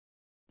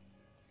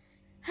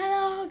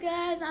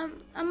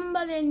I'm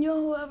Mbali and you,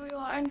 whoever you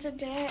are, and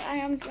today I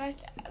am dressed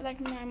like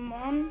my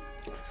mom.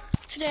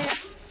 Today,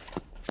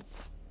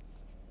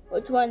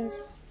 which ones?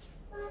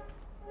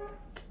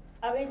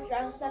 I be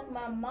dressed like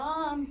my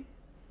mom,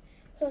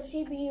 so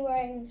she be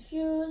wearing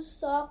shoes,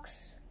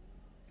 socks,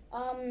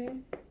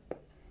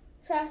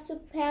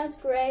 tracksuit pants,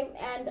 gray,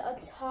 and a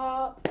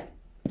top.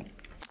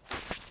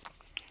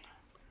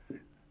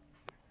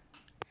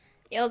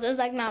 Yo, this is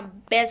like my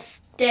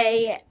best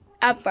day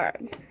ever.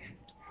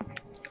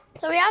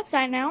 So we're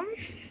outside now.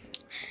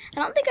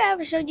 I don't think I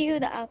ever showed you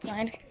the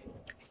outside.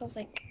 So it's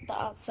like the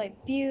outside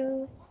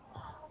view.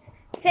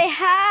 Say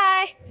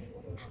hi.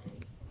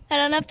 I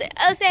don't have to.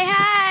 Oh, say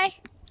hi.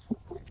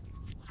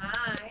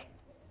 Hi.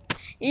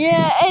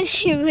 Yeah.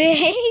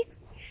 Anyway,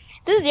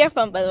 this is your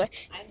phone, by the way.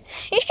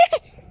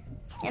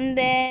 And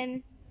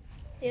then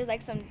there's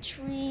like some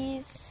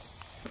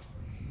trees.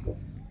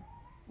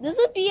 This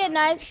would be a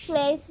nice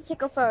place to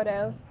take a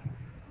photo.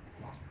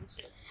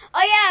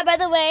 Oh yeah, by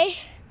the way,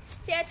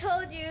 see, I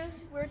told you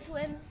we're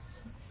twins.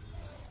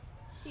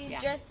 She's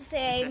dressed the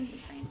same.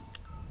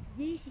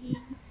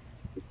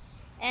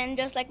 And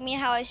just like me,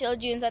 how I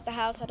showed you inside the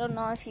house. I don't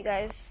know if you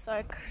guys saw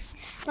it.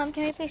 Mom,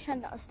 can we please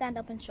stand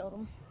up and show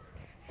them?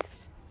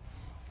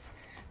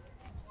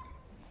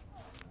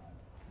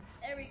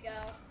 There we go.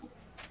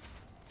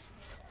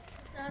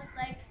 So it's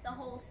like the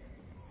whole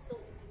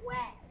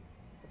swag.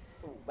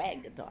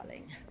 Swag,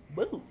 darling.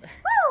 Woo. Woo!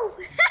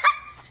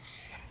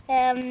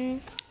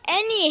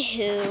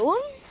 Anywho.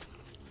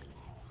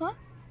 Huh?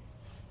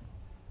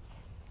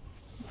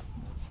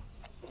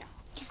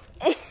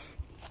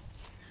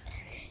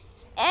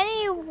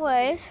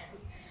 Anyways,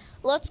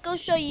 let's go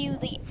show you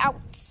the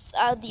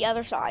the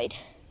other side.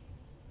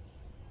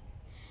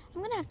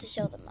 I'm gonna have to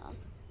show them, Mom.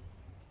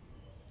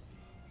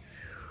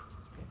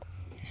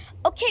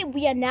 Okay,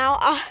 we are now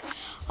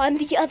on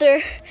the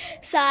other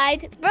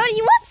side.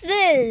 Brody, what's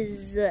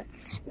this?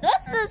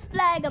 What's this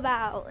flag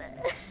about?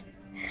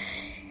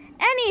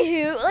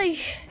 Anywho, like,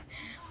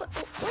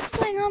 what's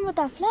going on with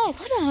that flag?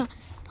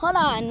 Hold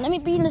on. Let me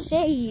be in the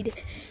shade.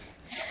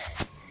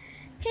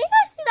 Can you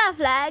guys see that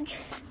flag?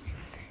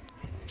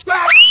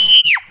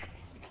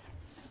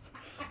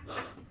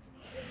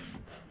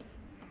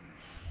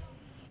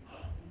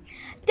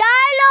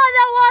 Dilo,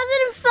 that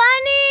wasn't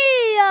funny!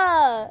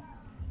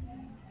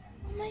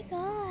 Oh my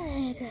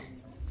god.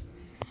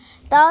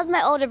 That was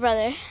my older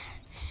brother.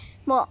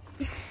 Well,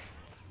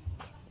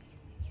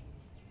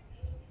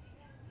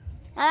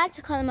 I like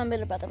to call him my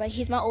middle brother, but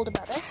he's my older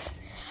brother.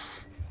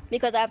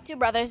 Because I have two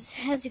brothers,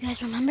 as you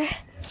guys remember.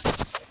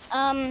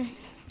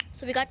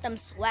 So we got them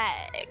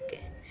swag.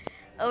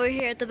 Over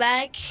here at the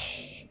back,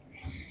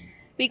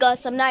 we got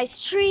some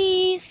nice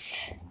trees.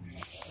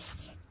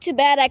 Too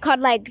bad I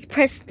can't like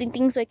press the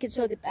thing so I can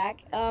show the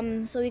back.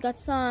 So we got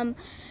some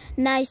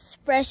nice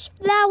fresh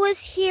flowers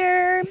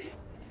here.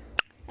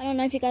 I don't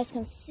know if you guys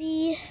can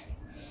see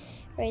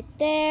right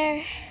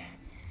there.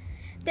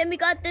 Then we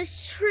got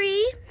this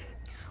tree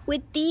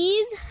with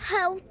these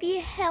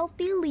healthy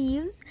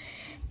leaves.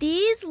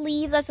 These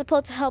leaves are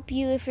supposed to help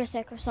you if you're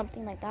sick or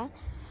something like that.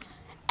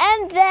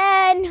 And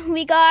then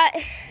we got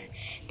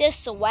this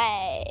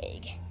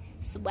swag.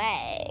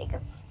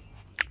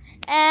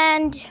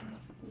 And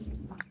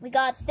we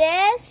got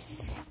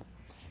this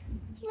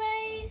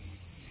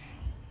place.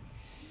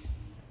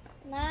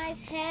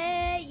 Nice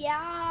head,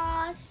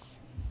 yes.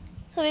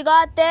 So we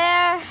got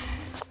there.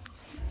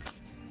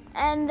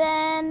 And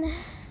then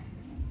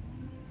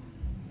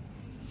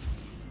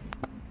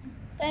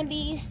gonna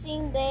be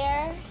seeing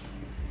there,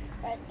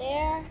 right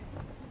there.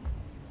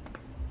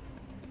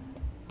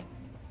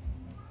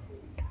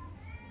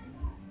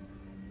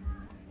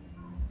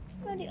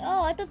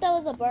 Oh, I thought that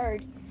was a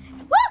bird.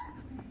 Woo!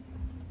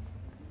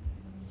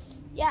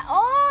 Yeah,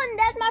 oh, and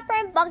that's my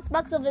friend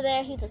Bugs over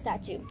there. He's a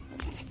statue.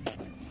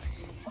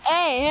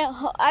 Hey,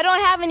 I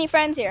don't have any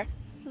friends here.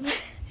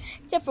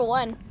 Except for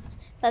one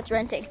that's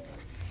renting.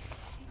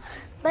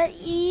 But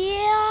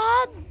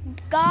yeah,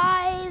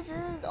 guys,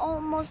 this is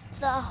almost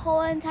the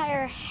whole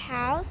entire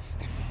house.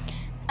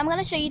 I'm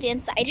gonna show you the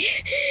inside.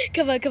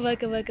 Come on.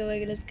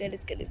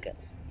 Let's go.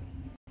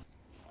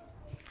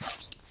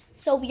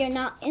 So we are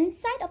now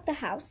inside of the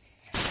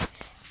house.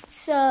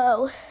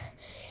 So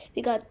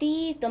we got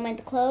these. Don't mind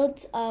the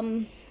clothes.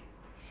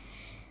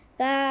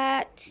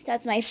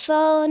 That's my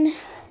phone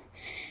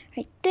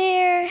right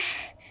there.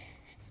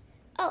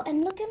 Oh,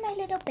 and look at my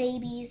little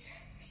babies.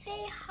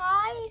 Say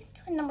hi,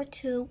 twin number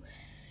 2.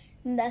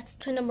 And that's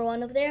twin number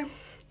 1 over there.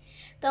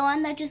 The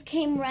one that just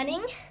came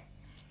running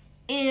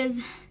is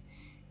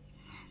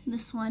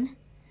this one.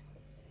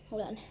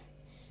 Hold on.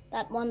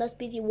 That one that's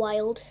busy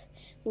wild,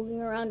 moving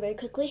around very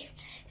quickly,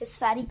 is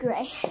Fatty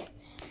Gray.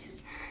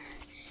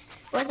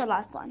 Where's the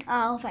last one?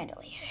 I'll find it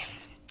later.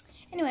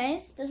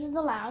 Anyways, this is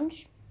the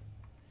lounge.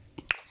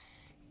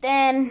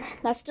 Then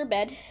that's their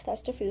bed.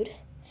 That's their food.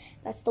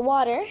 That's the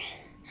water.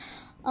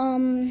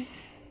 We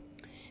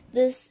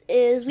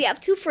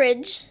have 2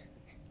 fridges.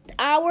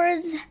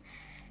 Ours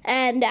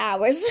and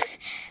hours,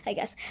 I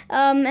guess.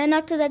 And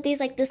after that, there's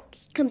like this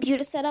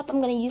computer setup.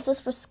 I'm gonna use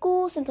this for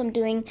school since I'm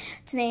doing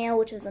Teneo,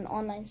 which is an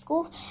online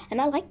school,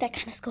 and I like that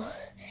kind of school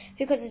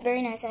because it's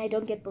very nice and I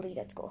don't get bullied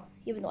at school,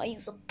 even though I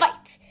used to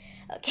fight.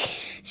 Okay,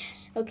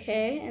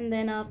 okay, and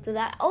then after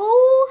that, I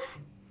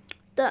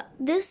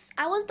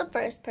was the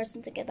first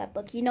person to get that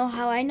book. You know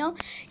how I know?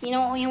 You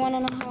wanna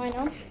know how I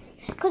know?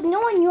 Because no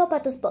one knew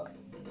about this book.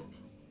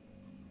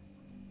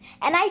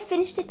 And I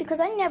finished it because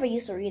I never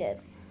used to read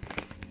it.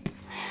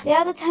 The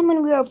other time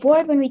when we were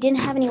bored, when we didn't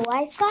have any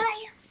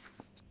Wi-Fi,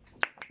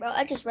 bro,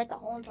 I just read the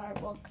whole entire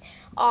book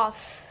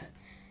off.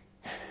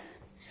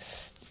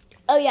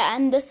 Oh yeah,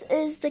 and this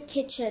is the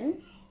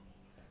kitchen.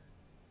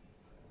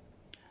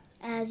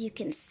 As you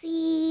can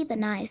see, the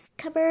nice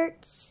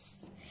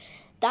cupboards.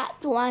 That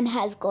one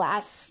has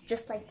glass,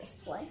 just like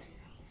this one.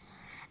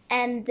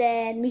 And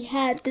then we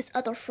have this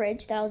other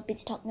fridge that I was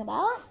busy talking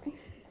about.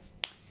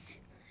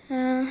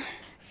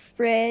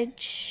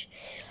 Fridge.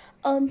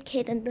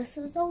 Okay, then this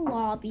is the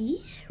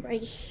lobby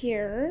right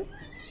here.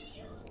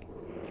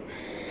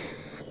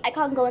 I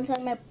can't go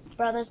inside my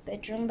brother's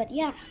bedroom, but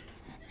yeah,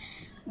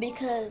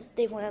 because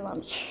they won't allow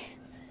me.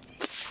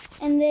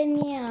 And then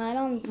yeah, I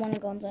don't want to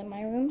go inside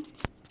my room,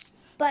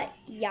 but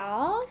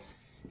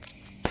yes,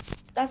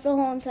 that's the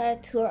whole entire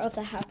tour of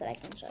the house that I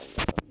can show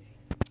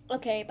you.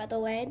 Okay, by the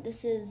way,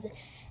 this is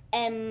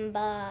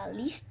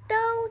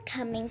Embalisto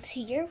coming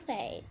to your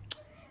way.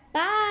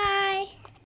 Bye.